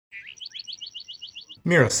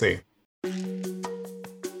Merci.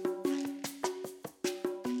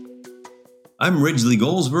 I'm Ridgely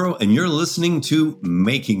Goldsborough, and you're listening to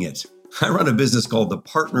Making It. I run a business called the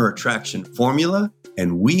Partner Attraction Formula,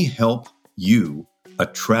 and we help you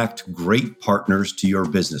attract great partners to your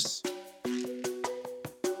business.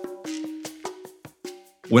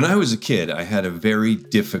 When I was a kid, I had a very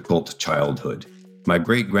difficult childhood. My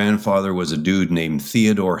great-grandfather was a dude named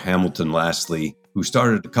Theodore Hamilton Lastly, who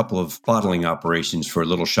started a couple of bottling operations for a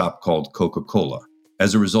little shop called Coca-Cola,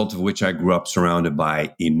 as a result of which I grew up surrounded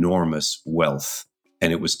by enormous wealth.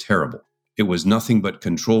 And it was terrible. It was nothing but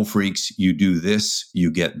control freaks. You do this,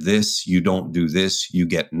 you get this. You don't do this, you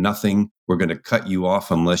get nothing. We're going to cut you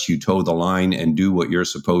off unless you toe the line and do what you're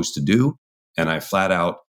supposed to do. And I flat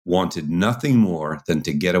out wanted nothing more than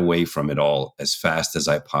to get away from it all as fast as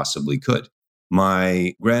I possibly could.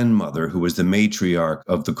 My grandmother, who was the matriarch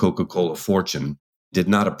of the Coca-Cola fortune, did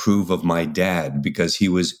not approve of my dad because he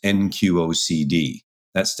was NQOCD.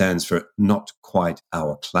 That stands for not quite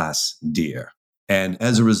our class, dear. And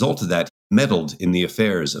as a result of that, meddled in the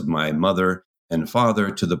affairs of my mother and father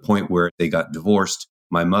to the point where they got divorced.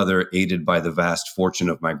 My mother, aided by the vast fortune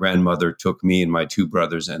of my grandmother, took me and my two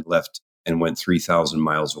brothers and left and went 3,000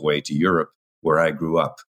 miles away to Europe, where I grew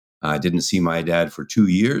up. I didn't see my dad for 2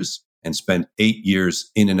 years and spent 8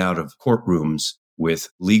 years in and out of courtrooms with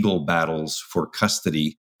legal battles for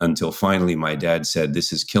custody until finally my dad said,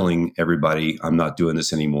 "This is killing everybody. I'm not doing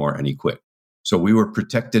this anymore." And he quit. So we were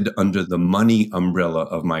protected under the money umbrella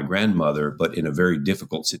of my grandmother, but in a very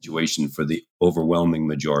difficult situation for the overwhelming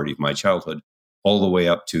majority of my childhood, all the way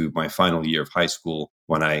up to my final year of high school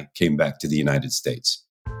when I came back to the United States.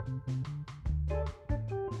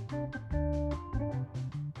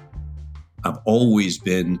 I've always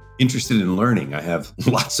been interested in learning. I have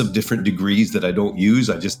lots of different degrees that I don't use.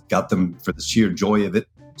 I just got them for the sheer joy of it.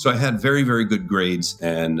 So I had very, very good grades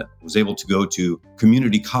and was able to go to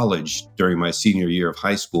community college during my senior year of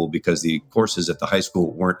high school because the courses at the high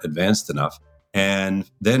school weren't advanced enough. And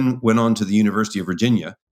then went on to the University of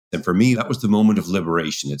Virginia. And for me, that was the moment of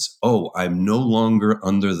liberation. It's, I'm no longer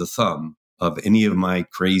under the thumb of any of my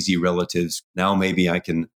crazy relatives. Now maybe I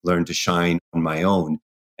can learn to shine on my own.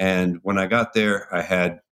 And when I got there, I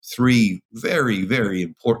had 3 very, very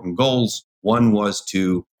important goals. One was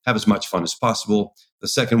to have as much fun as possible. The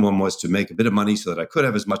second one was to make a bit of money so that I could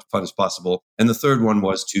have as much fun as possible. And the third one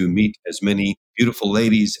was to meet as many beautiful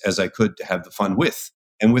ladies as I could to have the fun with.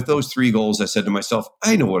 And with those 3 goals, I said to myself,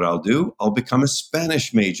 I know what I'll do. I'll become a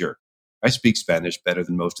Spanish major. I speak Spanish better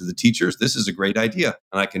than most of the teachers. This is a great idea.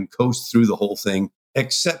 And I can coast through the whole thing,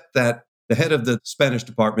 except that the head of the Spanish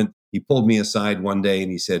department, he pulled me aside one day and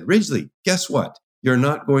he said, Ridgely, guess what? You're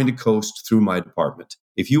not going to coast through my department.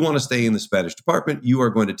 If you want to stay in the Spanish department, you are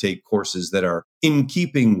going to take courses that are in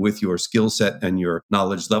keeping with your skill set and your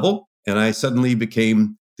knowledge level. And I suddenly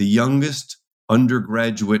became the youngest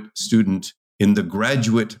undergraduate student in the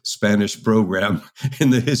graduate Spanish program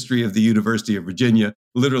in the history of the University of Virginia,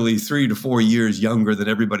 literally 3 to 4 years younger than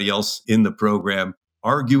everybody else in the program,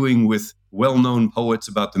 arguing with well-known poets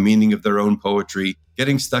about the meaning of their own poetry,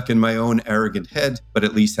 getting stuck in my own arrogant head, but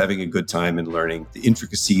at least having a good time and learning the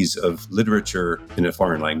intricacies of literature in a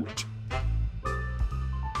foreign language.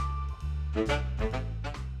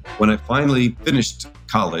 When I finally finished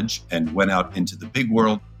college and went out into the big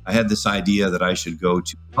world, I had this idea that I should go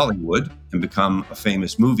to Hollywood and become a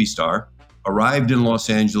famous movie star. Arrived in Los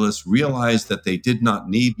Angeles, realized that they did not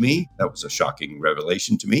need me. That was a shocking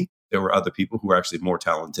revelation to me. There were other people who were actually more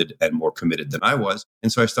talented and more committed than I was.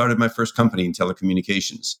 And so I started my first company in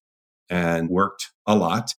telecommunications and worked a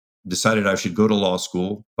lot. Decided I should go to law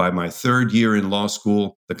school. By my 3rd year in law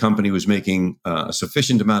school, the company was making a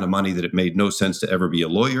sufficient amount of money that it made no sense to ever be a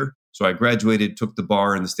lawyer. So I graduated, took the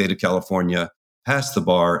bar in the state of California, passed the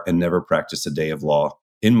bar, and never practiced a day of law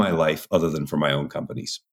in my life other than for my own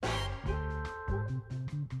companies.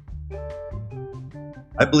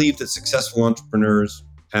 I believe that successful entrepreneurs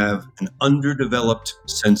have an underdeveloped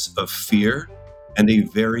sense of fear and a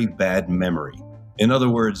very bad memory. In other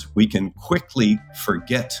words, we can quickly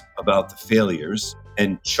forget about the failures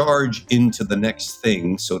and charge into the next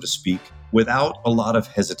thing, so to speak, without a lot of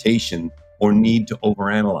hesitation or need to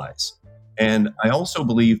overanalyze. And I also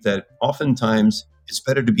believe that oftentimes it's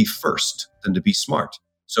better to be first than to be smart.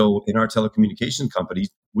 So in our telecommunication company,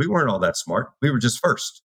 we weren't all that smart. We were just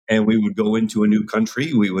first. And we would go into a new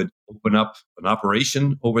country. We would open up an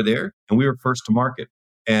operation over there, and we were first to market.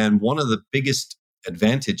 And one of the biggest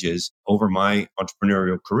advantages over my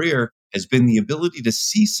entrepreneurial career has been the ability to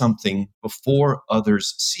see something before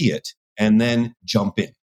others see it and then jump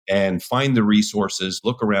in and find the resources,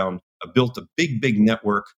 look around. I built a big, big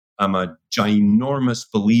network I'm a ginormous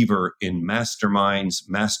believer in masterminds,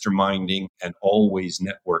 masterminding, and always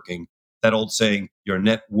networking. That old saying, your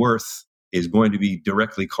net worth is going to be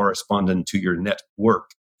directly correspondent to your net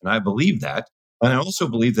work. And I believe that. And I also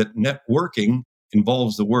believe that networking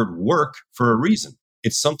involves the word work for a reason.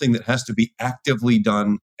 It's something that has to be actively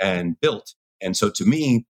done and built. And so to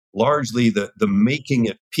me, largely the making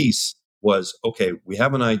it piece was, okay, we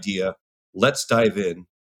have an idea. Let's dive in.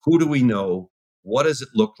 Who do we know? What does it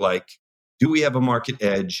look like? Do we have a market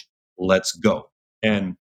edge? Let's go.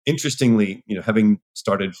 And interestingly, having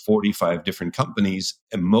started 45 different companies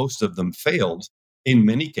and most of them failed, in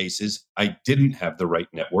many cases, I didn't have the right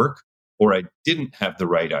network or I didn't have the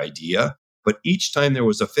right idea. But each time there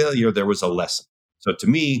was a failure, there was a lesson. So to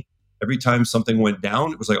me, every time something went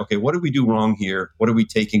down, it was like, okay, what did we do wrong here? What are we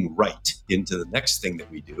taking right into the next thing that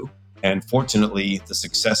we do? And fortunately, the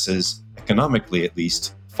successes, economically at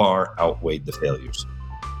least, far outweighed the failures.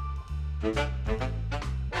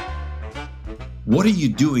 What are you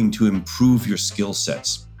doing to improve your skill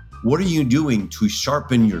sets? What are you doing to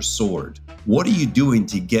sharpen your sword? What are you doing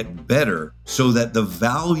to get better so that the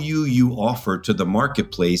value you offer to the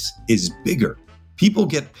marketplace is bigger? People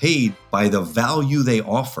get paid by the value they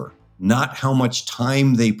offer, not how much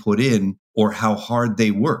time they put in or how hard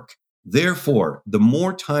they work. Therefore, the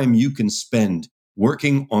more time you can spend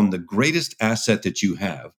working on the greatest asset that you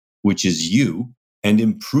have, which is you, and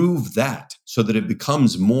improve that so that it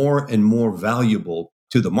becomes more and more valuable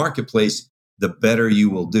to the marketplace, the better you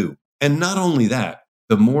will do. And not only that,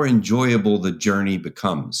 the more enjoyable the journey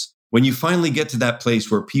becomes. When you finally get to that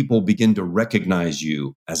place where people begin to recognize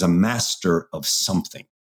you as a master of something,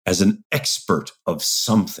 as an expert of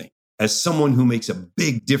something, as someone who makes a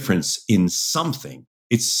big difference in something,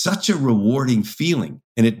 it's such a rewarding feeling.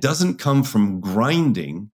 And it doesn't come from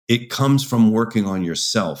grinding. It comes from working on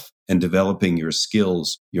yourself and developing your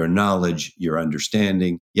skills, your knowledge, your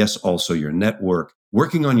understanding. Yes, also your network.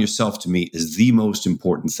 Working on yourself, to me, is the most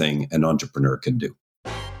important thing an entrepreneur can do.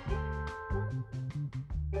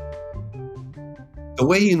 The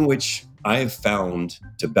way in which I have found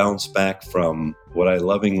to bounce back from what I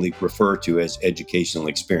lovingly refer to as educational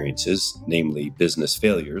experiences, namely business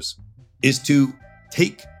failures, is to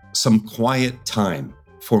take some quiet time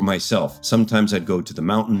for myself. Sometimes I'd go to the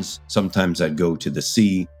mountains, sometimes I'd go to the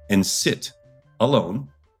sea and sit alone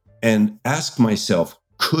and ask myself,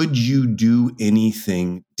 could you do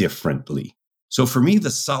anything differently? So for me,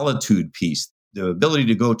 the solitude piece, the ability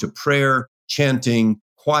to go to prayer, chanting,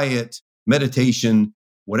 quiet, meditation,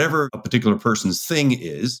 whatever a particular person's thing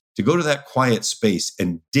is, to go to that quiet space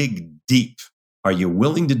and dig deep. Are you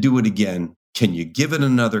willing to do it again? Can you give it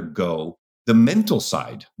another go? The mental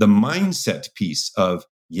side, the mindset piece of,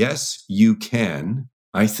 yes, you can,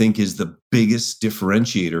 I think is the biggest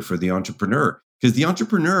differentiator for the entrepreneur. Because the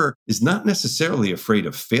entrepreneur is not necessarily afraid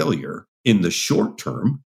of failure in the short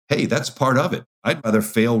term. Hey, that's part of it. I'd rather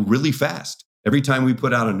fail really fast. Every time we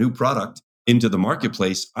put out a new product into the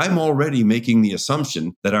marketplace, I'm already making the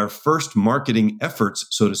assumption that our first marketing efforts,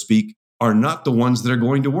 so to speak, are not the ones that are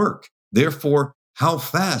going to work. Therefore, how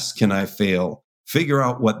fast can I fail, figure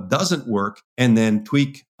out what doesn't work, and then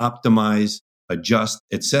tweak, optimize, adjust,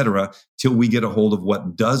 etc., till we get a hold of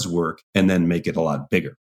what does work and then make it a lot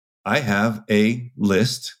bigger. I have a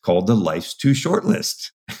list called the Life's Too Short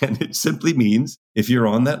list. And it simply means if you're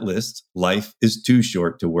on that list, life is too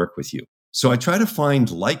short to work with you. So I try to find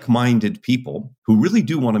like-minded people who really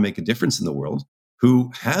do want to make a difference in the world,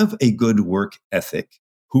 who have a good work ethic,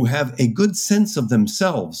 who have a good sense of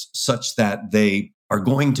themselves such that they are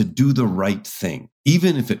going to do the right thing,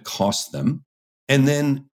 even if it costs them, and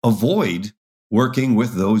then avoid working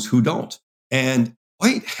with those who don't. And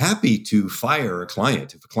quite happy to fire a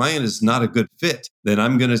client. If a client is not a good fit, then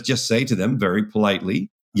I'm going to just say to them very politely,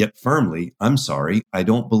 yet firmly, I'm sorry, I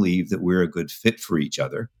don't believe that we're a good fit for each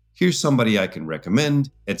other. Here's somebody I can recommend,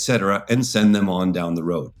 etc., and send them on down the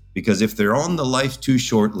road. Because if they're on the Life Too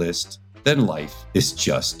Short list, then life is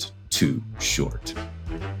just too short.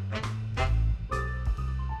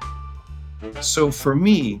 So for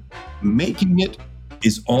me, making it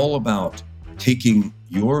is all about taking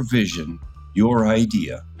your vision, your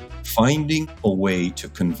idea, finding a way to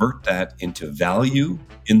convert that into value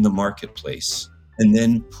in the marketplace, and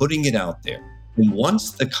then putting it out there. And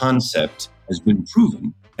once the concept has been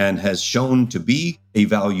proven and has shown to be a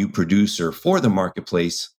value producer for the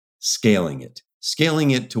marketplace, scaling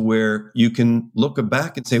it to where you can look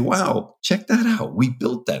back and say, wow, check that out. We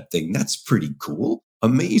built that thing. That's pretty cool.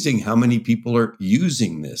 Amazing how many people are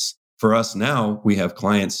using this. For us now, we have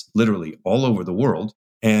clients literally all over the world.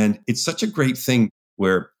 And it's such a great thing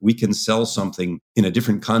where we can sell something in a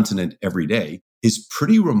different continent every day. is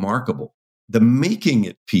pretty remarkable. The making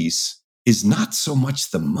it piece is not so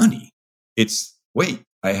much the money. It's, wait,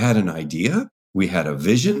 I had an idea, we had a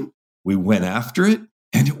vision, we went after it,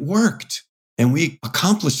 and it worked. And we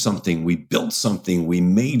accomplished something, we built something, we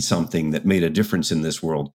made something that made a difference in this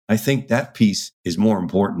world. I think that piece is more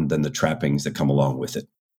important than the trappings that come along with it.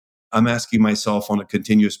 I'm asking myself on a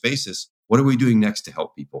continuous basis, what are we doing next to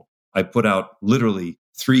help people? I put out literally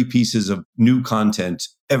 3 pieces of new content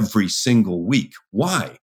every single week.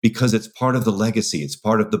 Why? Because it's part of the legacy. It's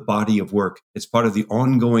part of the body of work. It's part of the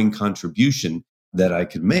ongoing contribution that I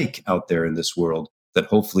can make out there in this world that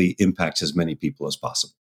hopefully impacts as many people as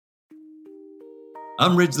possible.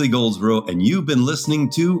 I'm Ridgely Goldsborough, and you've been listening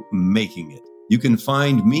to Making It. You can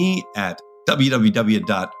find me at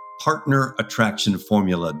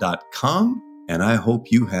www.partnerattractionformula.com, and I hope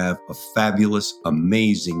you have a fabulous,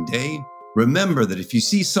 amazing day. Remember that if you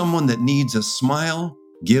see someone that needs a smile,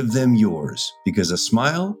 give them yours, because a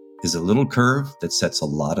smile is a little curve that sets a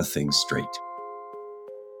lot of things straight.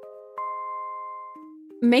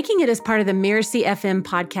 Making It is part of the Miracy FM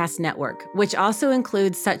podcast network, which also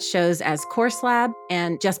includes such shows as Course Lab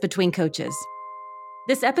and Just Between Coaches.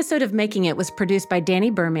 This episode of Making It was produced by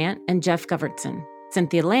Danny Burmant and Jeff Govertson.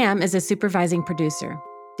 Cynthia Lamb is a supervising producer.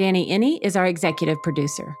 Danny Inney is our executive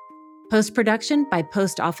producer. Post-production by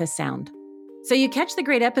Post Office Sound. So you catch the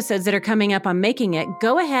great episodes that are coming up on Making It,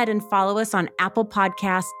 go ahead and follow us on Apple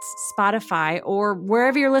Podcasts, Spotify, or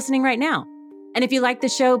wherever you're listening right now. And if you like the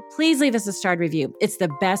show, please leave us a starred review. It's the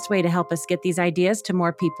best way to help us get these ideas to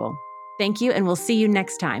more people. Thank you, and we'll see you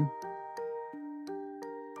next time.